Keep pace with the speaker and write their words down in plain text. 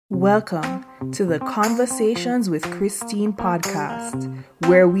Welcome to the Conversations with Christine podcast,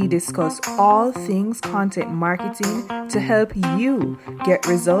 where we discuss all things content marketing to help you get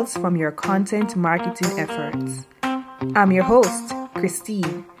results from your content marketing efforts. I'm your host,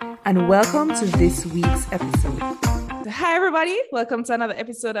 Christine, and welcome to this week's episode. Hi, everybody. Welcome to another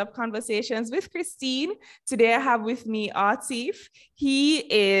episode of Conversations with Christine. Today, I have with me Aatif. He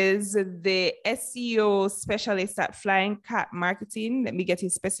is the SEO specialist at Flying Cat Marketing. Let me get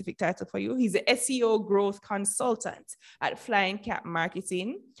his specific title for you. He's the SEO growth consultant at Flying Cat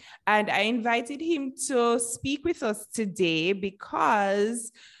Marketing. And I invited him to speak with us today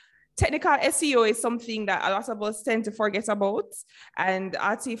because technical SEO is something that a lot of us tend to forget about. And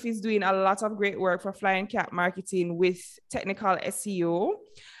Aatif is doing a lot of great work for Flying Cat Marketing with technical SEO.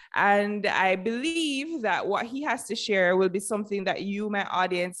 And I believe that what he has to share will be something that you, my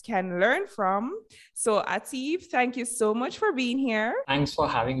audience, can learn from. So Aatif, thank you so much for being here. Thanks for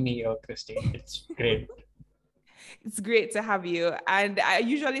having me here, Christine. It's great. It's great to have you. And I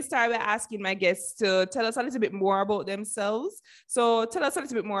usually start by asking my guests to tell us a little bit more about themselves. So tell us a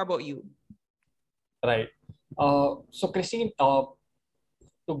little bit more about you. Right. So Christine, to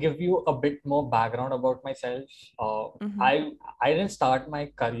give you a bit more background about myself, I didn't start my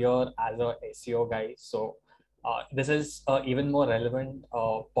career as a SEO guy. So this is even more relevant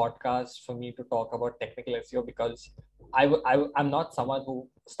podcast for me to talk about technical SEO because I'm not someone who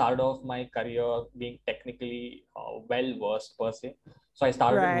started off my career being technically well versed per se. So I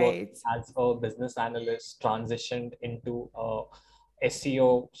started working as a business analyst, transitioned into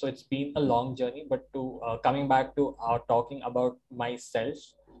SEO. So it's been a long journey, but to coming back to talking about myself.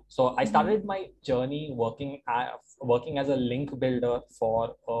 So I started my journey working as a link builder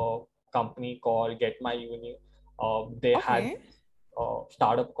for a company called Get My Uni. They had a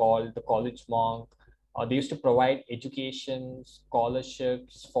startup called the College Monk. They used to provide education,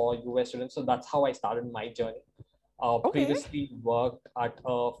 scholarships for US students. So that's how I started my journey. Previously worked at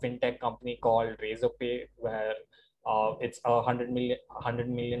a fintech company called Razorpay, where it's a $100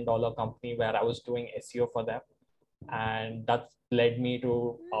 million company where I was doing SEO for them. And that led me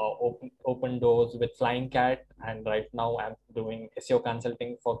to open doors with Flying Cat. And right now I'm doing SEO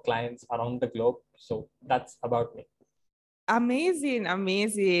consulting for clients around the globe. So that's about me. Amazing.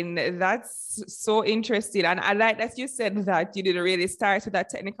 That's so interesting. And I like that you said that you didn't really start with that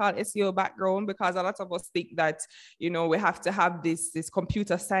technical SEO background, because a lot of us think that, we have to have this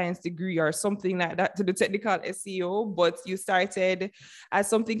computer science degree or something like that to do technical SEO, but you started as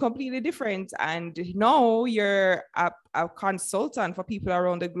something completely different. And now you're a consultant for people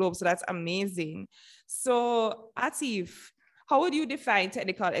around the globe. So that's amazing. So Aatif, how would you define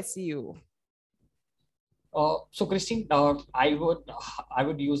technical SEO? So Christine, I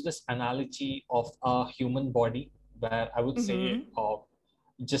would use this analogy of a human body, where I would say,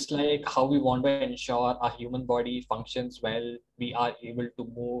 just like how we want to ensure our human body functions well, we are able to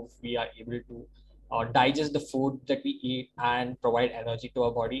move, we are able to digest the food that we eat and provide energy to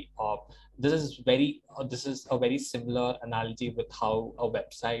our body. This is a very similar analogy with how a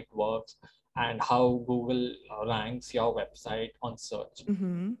website works and how Google ranks your website on search.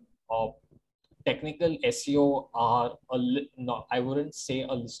 Technical SEO are no, I wouldn't say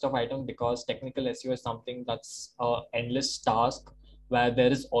a list of items, because technical SEO is something that's an endless task where there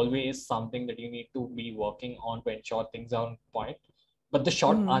is always something that you need to be working on to ensure things are on point. But the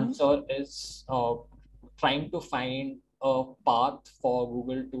short answer is trying to find a path for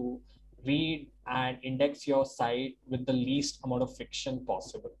Google to read and index your site with the least amount of friction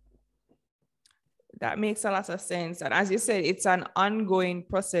possible. That makes a lot of sense. And as you said, it's an ongoing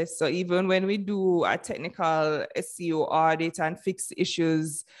process. So even when we do a technical SEO audit and fix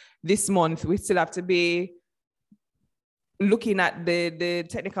issues this month, we still have to be looking at the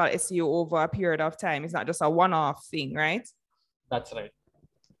technical SEO over a period of time. It's not just a one-off thing, right? That's right.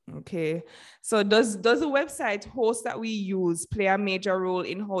 Okay. So does the website host that we use play a major role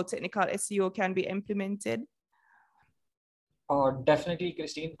in how technical SEO can be implemented? Definitely,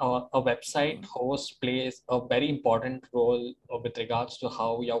 Christine. A website host plays a very important role with regards to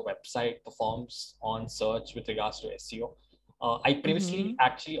how your website performs on search with regards to SEO. I previously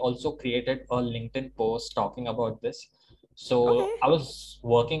actually also created a LinkedIn post talking about this. So I was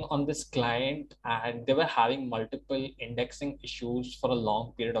working on this client and they were having multiple indexing issues for a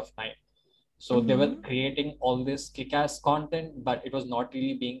long period of time. So they were creating all this kick-ass content, but it was not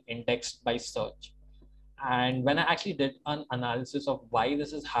really being indexed by search. And when I actually did an analysis of why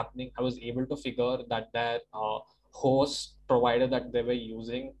this is happening, I was able to figure that their host provider that they were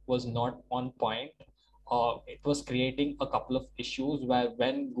using was not on point. It was creating a couple of issues where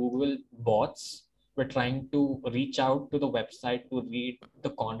when Google bots were trying to reach out to the website to read the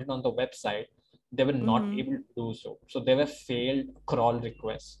content on the website, they were not able to do so. So there were failed crawl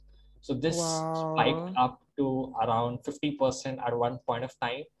requests. So this spiked Wow. up to around 50% at one point of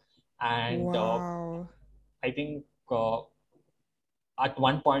time. And Wow. I think at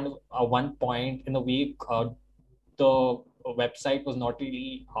one point in the week, the website was not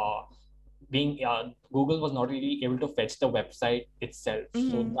really being Google was not really able to fetch the website itself.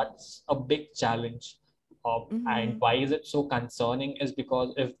 So Mm-hmm. that's a big challenge. And Mm-hmm. why is it so concerning is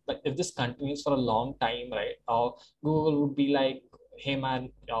because if this continues for a long time, right, Google would be like, hey man,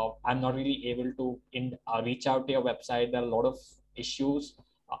 I'm not really able to reach out to your website. There are a lot of issues.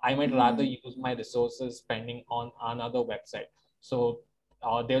 I might rather Mm-hmm. use my resources spending on another website. So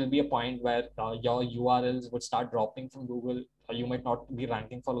there will be a point where your URLs would start dropping from Google. You might not be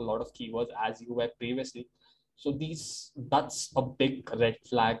ranking for a lot of keywords as you were previously. So that's a big red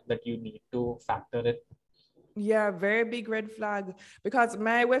flag that you need to factor in. Yeah, very big red flag because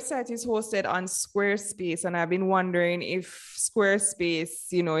my website is hosted on Squarespace, and I've been wondering if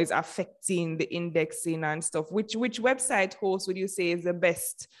Squarespace, is affecting the indexing and stuff. Which website host would you say is the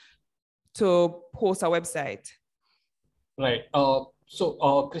best to host a website? Right.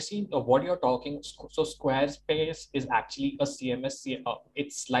 Christine, what you're talking, so Squarespace is actually a CMS.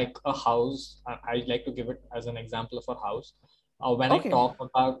 It's like a house. I like to give it as an example of a house. When I Okay. talk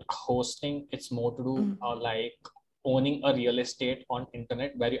about hosting, it's more to do Mm-hmm. like owning a real estate on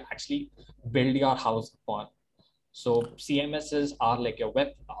internet where you actually build your house upon. So CMSs are like your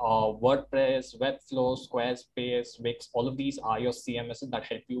WordPress, Webflow, Squarespace, Wix. All of these are your CMSs that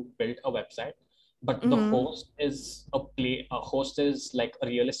help you build a website. But the Mm-hmm. host is a host is like a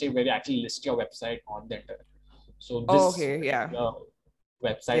real estate where you actually list your website on the internet. So Oh, this okay. Yeah.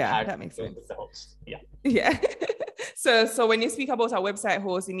 website Yeah, had that makes to do with sense. the host. Yeah, Yeah. So when you speak about a website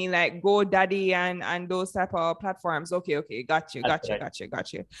host, you mean like GoDaddy and those type of platforms. Okay, okay, that's right.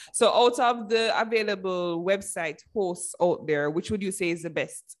 got you. So out of the available website hosts out there, which would you say is the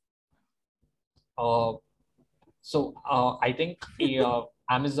best? Uh, I think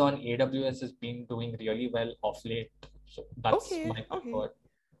Amazon AWS has been doing really well of late. So that's Okay, my okay. preferred.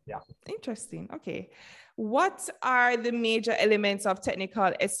 Yeah. Interesting. Okay. What are the major elements of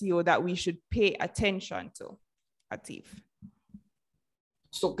technical SEO that we should pay attention to, Aatif?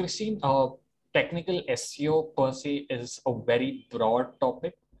 So, Christine, technical SEO per se is a very broad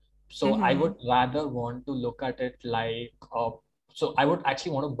topic. So, I Mm-hmm. would rather want to look at it like, I would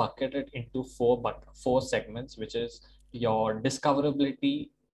actually want to bucket it into four segments, which is your discoverability,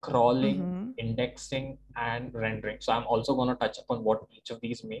 crawling, Mm-hmm. indexing, and rendering. So, I'm also going to touch upon what each of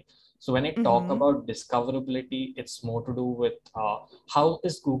these mean. So, when I talk Mm-hmm. about discoverability, it's more to do with how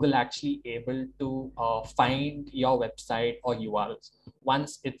is Google actually able to find your website or URLs.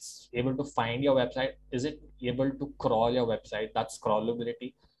 Once it's able to find your website, is it able to crawl your website? That's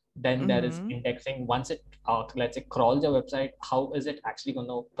crawlability. Then there is Mm-hmm. indexing. Once it let's say crawls your website, how is it actually going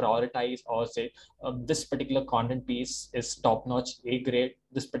to prioritize or say this particular content piece is top notch A grade,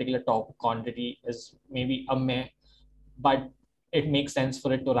 this particular top quantity is maybe a meh, but it makes sense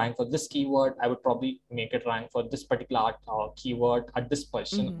for it to rank for this keyword. I would probably make it rank for this particular keyword at this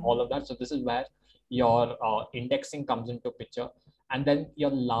position, Mm-hmm. all of that. So this is where your indexing comes into picture. And then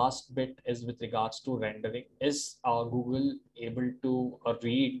your last bit is with regards to rendering. Is Google able to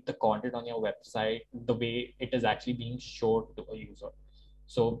read the content on your website the way it is actually being showed to a user?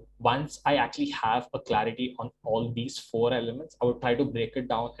 So once I actually have a clarity on all these four elements, I would try to break it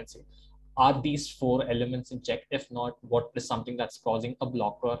down and say, are these four elements in check? If not, what is something that's causing a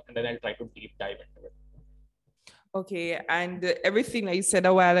blocker? And then I'll try to deep dive into it. Okay, and everything that you said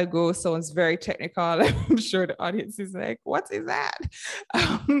a while ago sounds very technical. I'm sure the audience is like, "What is that?"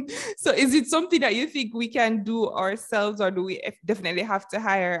 Um, so, is it something that you think we can do ourselves, or do we definitely have to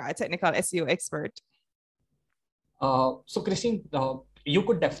hire a technical SEO expert? Christine, you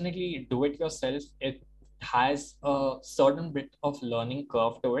could definitely do it yourself. It has a certain bit of learning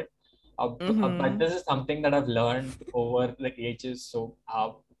curve to it. But Mm-hmm. this is something that I've learned over the ages.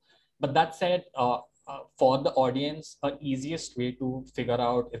 But that said, for the audience, easiest way to figure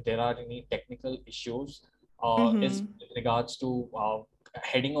out if there are any technical issues is Mm-hmm. with regards to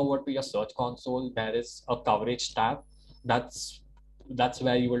heading over to your search console. There is a coverage tab. That's that's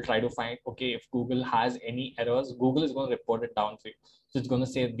where you will try to find, okay, if Google has any errors, Google is going to report it down for you. So it's going to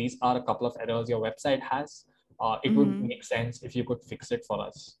say these are a couple of errors your website has. It would Mm-hmm. make sense if you could fix it for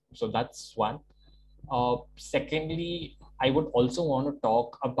us. So that's one. Secondly, I would also want to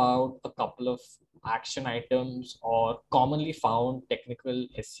talk about a couple of action items or commonly found technical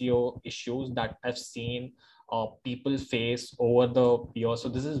SEO issues that I've seen people face over the years. So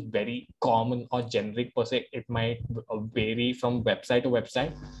this is very common or generic per se. It might vary from website to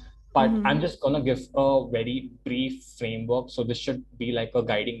website, but I'm just gonna give a very brief framework. So this should be like a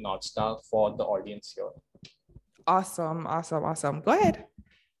guiding North Star for the audience here. Awesome, awesome, awesome. Go ahead.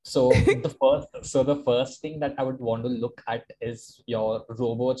 So the first thing that I would want to look at is your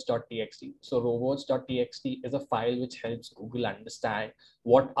robots.txt. So robots.txt is a file which helps Google understand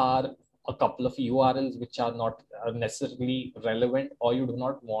what are a couple of URLs which are not necessarily relevant, or you do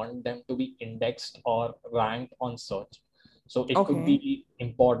not want them to be indexed or ranked on search. So it could Okay. be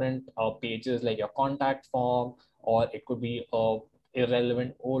important pages like your contact form, or it could be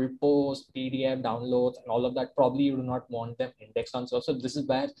irrelevant old posts, PDF downloads, and all of that. Probably you do not want them indexed on search. So this is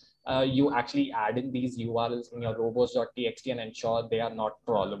where you actually add in these URLs in your robots.txt and ensure they are not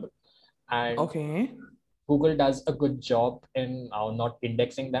crawlable. And Okay. Google does a good job in not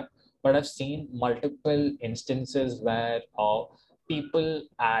indexing them. But I've seen multiple instances where people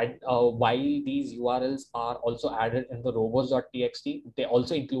add, while these URLs are also added in the robots.txt, they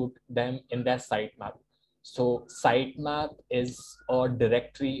also include them in their sitemap. So sitemap is a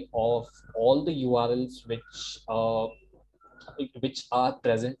directory of all the URLs which are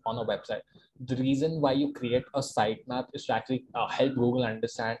present on a website. The reason why you create a sitemap is to actually help Google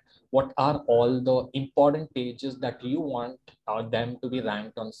understand what are all the important pages that you want them to be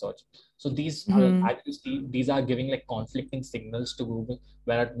ranked on search. So these are, as you see, these are giving like conflicting signals to Google,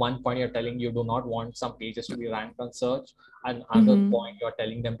 where at one point you're telling you do not want some pages to be ranked on search, and another point you're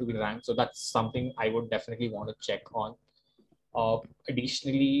telling them to be ranked. So that's something I would definitely want to check on. Uh,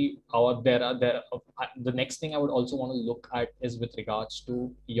 Additionally, the next thing I would also want to look at is with regards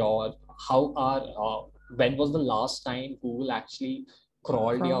to your how are when was the last time Google actually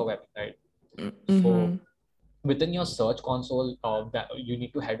crawled your website. So within your search console, that you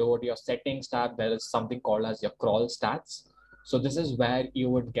need to head over to your settings tab. There is something called as your crawl stats. So this is where you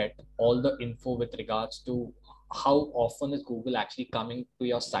would get all the info with regards to how often is Google actually coming to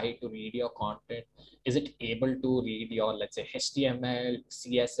your site to read your content. Is it able to read your, let's say, HTML,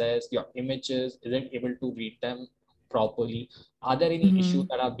 CSS, your images? Is it able to read them properly? Are there any issues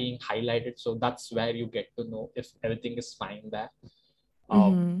that are being highlighted? So that's where you get to know if everything is fine there.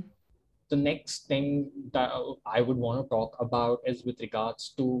 The next thing that I would want to talk about is with regards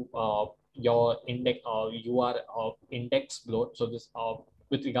to your index. You are index bloat. So this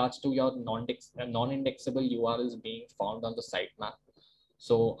with regards to your non-indexable URLs being found on the sitemap.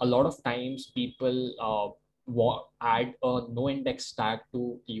 So a lot of times people add a no index tag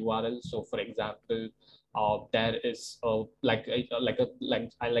to URL. So for example, there is like I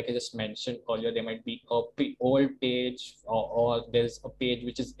just mentioned earlier, there might be a old page, or there's a page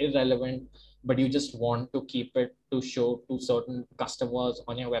which is irrelevant, but you just want to keep it to show to certain customers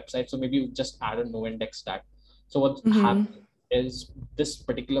on your website. So maybe you just add a no index tag. So what happens is this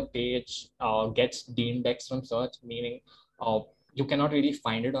particular page gets de-indexed from search, meaning you cannot really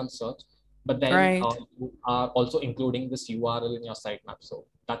find it on search, but then Right. you are also including this URL in your sitemap. So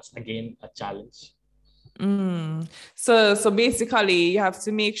that's again a challenge. So basically you have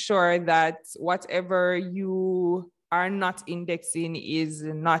to make sure that whatever you are not indexing is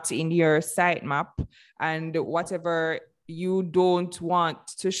not in your sitemap, and whatever you don't want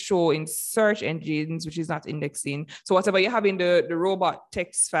to show in search engines, which is not indexing. So whatever you have in the robot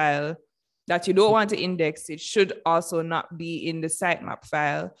text file that you don't want to index, it should also not be in the sitemap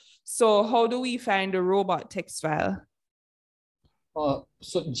file. So how do we find the robot text file?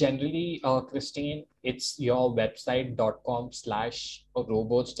 So generally, Christine, it's your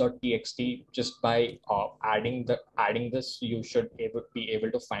website.com/robots.txt. Just by adding this, you should be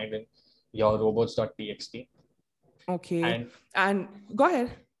able to find in your robots.txt. Okay. And go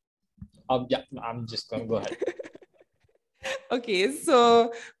ahead. Yeah, I'm just gonna go ahead. Okay,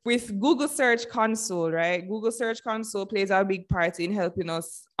 so with Google Search Console, right? Google Search Console plays a big part in helping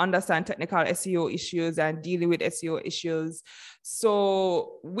us understand technical SEO issues and dealing with SEO issues.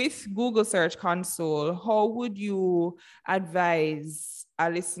 So with Google Search Console, how would you advise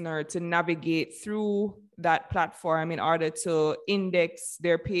a listener to navigate through that platform in order to index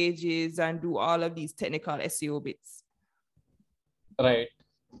their pages and do all of these technical SEO bits? Right.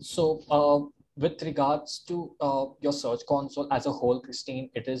 So with regards to your search console as a whole, Christine,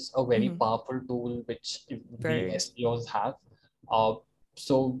 it is a very powerful tool which we SEOs have. Uh,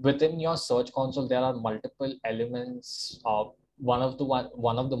 so within your search console, there are multiple elements. One of the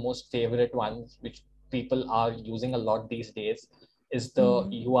most favorite ones, which people are using a lot these days, is the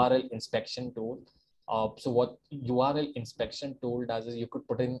URL inspection tool. So what URL inspection tool does is you could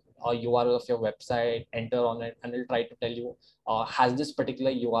put in a URL of your website, enter on it, and it'll try to tell you, has this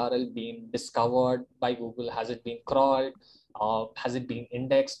particular URL been discovered by Google? Has it been crawled? Has it been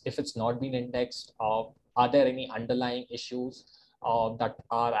indexed? If it's not been indexed, are there any underlying issues that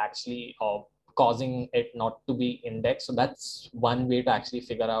are actually causing it not to be indexed? So that's one way to actually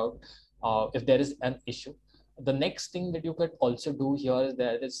figure out if there is an issue. The next thing that you could also do here is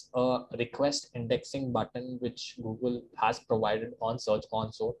there is a request indexing button which Google has provided on Search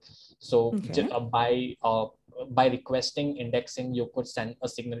Console. So Okay. by requesting indexing, you could send a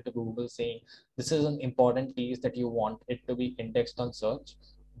signal to Google saying this is an important piece that you want it to be indexed on search.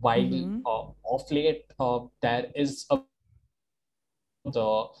 While of late there is a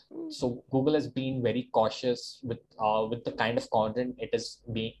so Google has been very cautious with the kind of content it is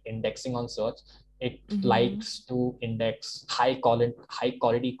being indexing on search. It likes to index high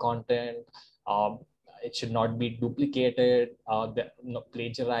quality content. Um, it should not be duplicated,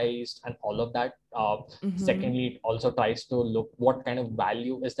 plagiarized, and all of that. Secondly, it also tries to look what kind of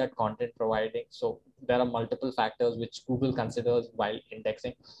value is that content providing. So there are multiple factors which Google considers while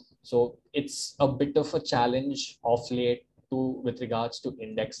indexing. So it's a bit of a challenge of late with regards to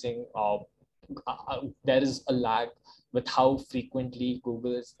indexing. There is a lag with how frequently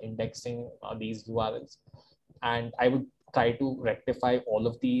Google is indexing these URLs, and I would try to rectify all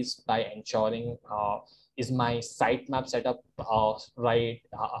of these by ensuring is my sitemap set up right?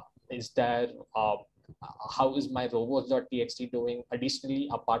 Is there how is my robots.txt doing? Additionally,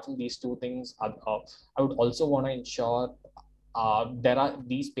 apart from these two things, I would also want to ensure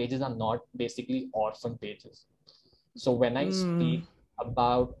these pages are not basically orphan pages. So when I speak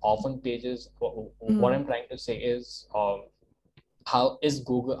about orphan pages, what I'm trying to say is how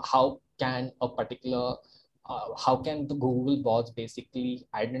can a particular how can the Google bots basically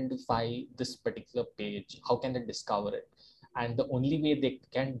identify this particular page? How can they discover it? And the only way they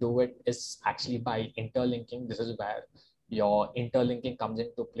can do it is actually by interlinking. This is where your interlinking comes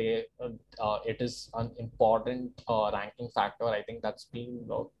into play. It is an important ranking factor. I think that's been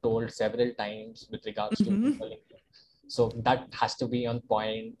told several times with regards to interlinking. So that has to be on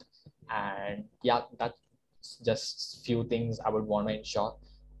point. And yeah, that's just few things I would want to ensure.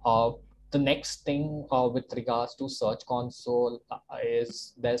 uh, the next thing with regards to Search Console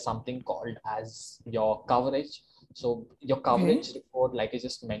is there's something called as your coverage. So your coverage report, like I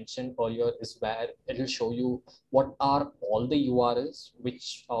just mentioned earlier, is where it will show you what are all the URLs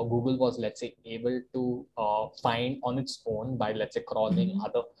which Google was, let's say, able to find on its own by, let's say, crawling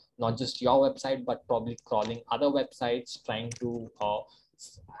other, not just your website, but probably crawling other websites, trying to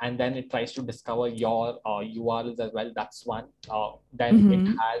and then it tries to discover your URLs as well. That's one. Then it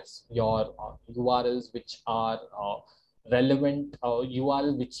has your URLs which are relevant,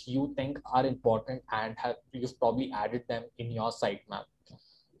 URL which you think are important and you've probably added them in your sitemap.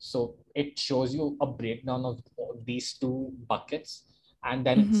 So it shows you a breakdown of these two buckets, and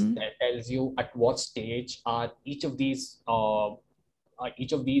then it tells you at what stage are each of these, are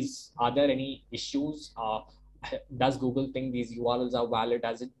there any issues? Does Google think these URLs are valid?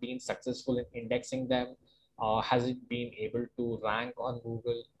 Has it been successful in indexing them? Has it been able to rank on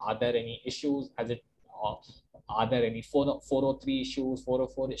Google? Are there any issues? Uh, are there any 403 issues,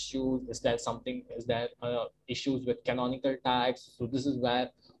 404 issues? Is there issues with canonical tags? So this is where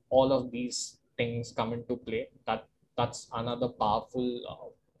all of these things come into play. That's another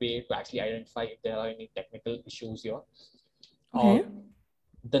powerful way to actually identify if there are any technical issues here.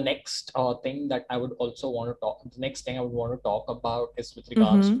 The next thing that I would also want to talk, the next thing I would want to talk about is with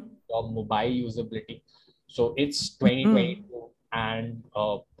regards to mobile usability. So it's 2022, and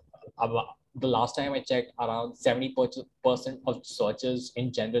the last time I checked, around 70% of searches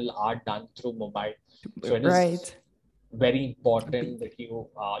in general are done through mobile. So it is very important that your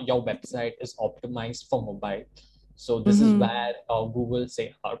website is optimized for mobile. So this is where Google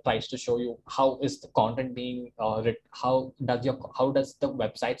tries to show you how is the content being how does the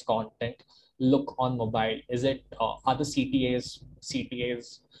website's content look on mobile? Is it are the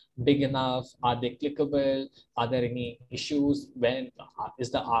CTAs big enough? Are they clickable? Are there any issues when is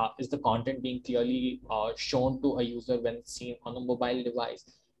the content being clearly shown to a user when it's seen on a mobile device?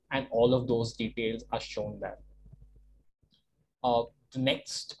 And all of those details are shown there. The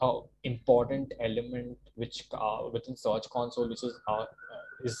next important element which within Search Console, which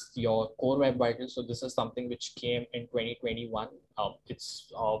is your core web vitals. So this is something which came in 2021.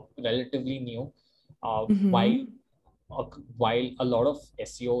 It's relatively new. While while a lot of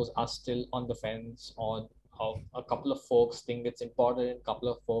SEOs are still on the fence on, a couple of folks think it's important, a couple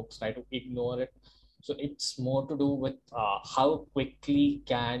of folks try to ignore it. So it's more to do with how quickly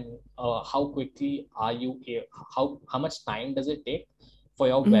are you, how much time does it take for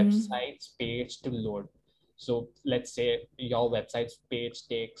your website's page to load. So let's say your website's page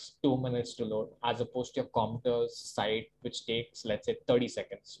takes 2 minutes to load, as opposed to your computer's site, which takes, let's say, 30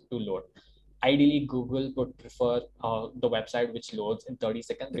 seconds to load. Ideally, Google would prefer the website which loads in 30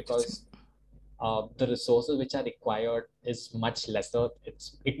 seconds, because the resources which are required is much lesser.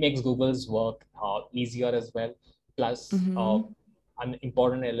 It makes Google's work easier as well. Plus, an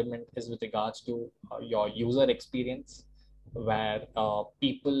important element is with regards to your user experience, where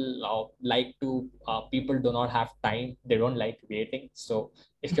people do not have time. They don't like waiting. So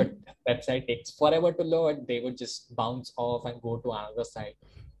if your website takes forever to load, they would just bounce off and go to another site.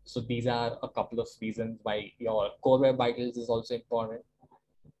 So these are a couple of reasons why your core web vitals is also important.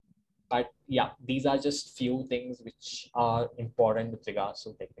 But yeah, these are just few things which are important with regards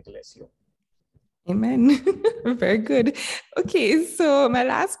to technical SEO. Amen. Very good. Okay, so my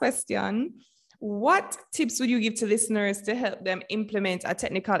last question. What tips would you give to listeners to help them implement a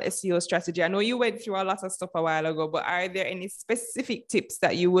technical SEO strategy? I know you went through a lot of stuff a while ago, but are there any specific tips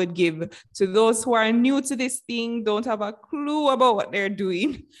that you would give to those who are new to this thing, don't have a clue about what they're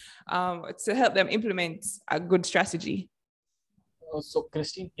doing, to help them implement a good strategy? So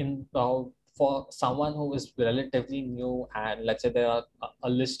Christine, for someone who is relatively new, and let's say there are a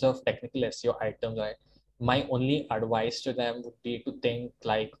list of technical SEO items, right? My only advice to them would be to think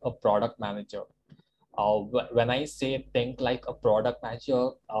like a product manager. When I say think like a product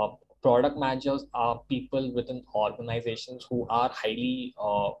managers are people within organizations who are highly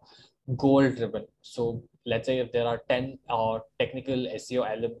goal driven. So let's say if there are 10 technical SEO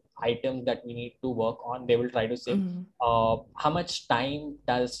items that we need to work on, they will try to say how much time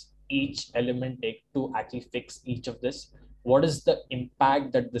does each element take to actually fix each of this, what is the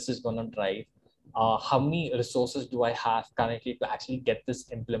impact that this is going to drive, how many resources do I have currently to actually get this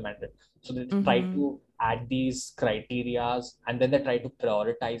implemented. So they try to add these criterias, and then they try to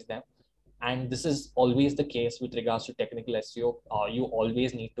prioritize them. And this is always the case with regards to technical SEO. You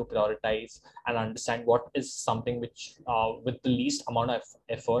always need to prioritize and understand what is something which, with the least amount of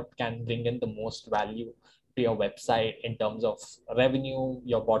effort, can bring in the most value to your website in terms of revenue,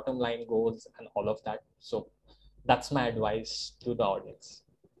 your bottom line goals, and all of that. So that's my advice to the audience.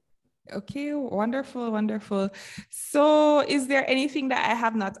 Okay, wonderful, wonderful. So, is there anything that I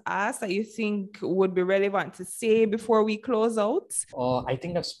have not asked that you think would be relevant to say before we close out? I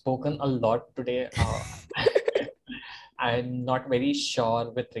think I've spoken a lot today. I'm not very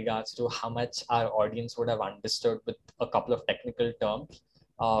sure with regards to how much our audience would have understood with a couple of technical terms.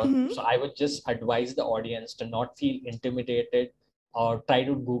 So I would just advise the audience to not feel intimidated, or try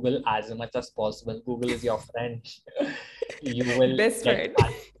to Google as much as possible. Google is your friend. You will Best get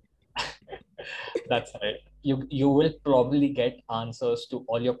friend. that's right. You will probably get answers to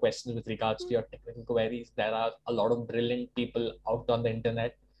all your questions with regards to your technical queries. There are a lot of brilliant people out on the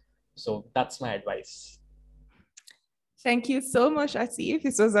internet. So that's my advice. Thank you so much, Aatif.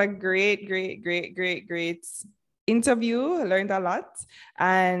 This was a great, great interview. I learned a lot.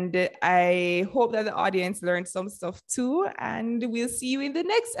 And I hope that the audience learned some stuff too. And we'll see you in the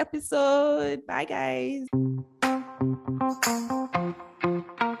next episode. Bye, guys.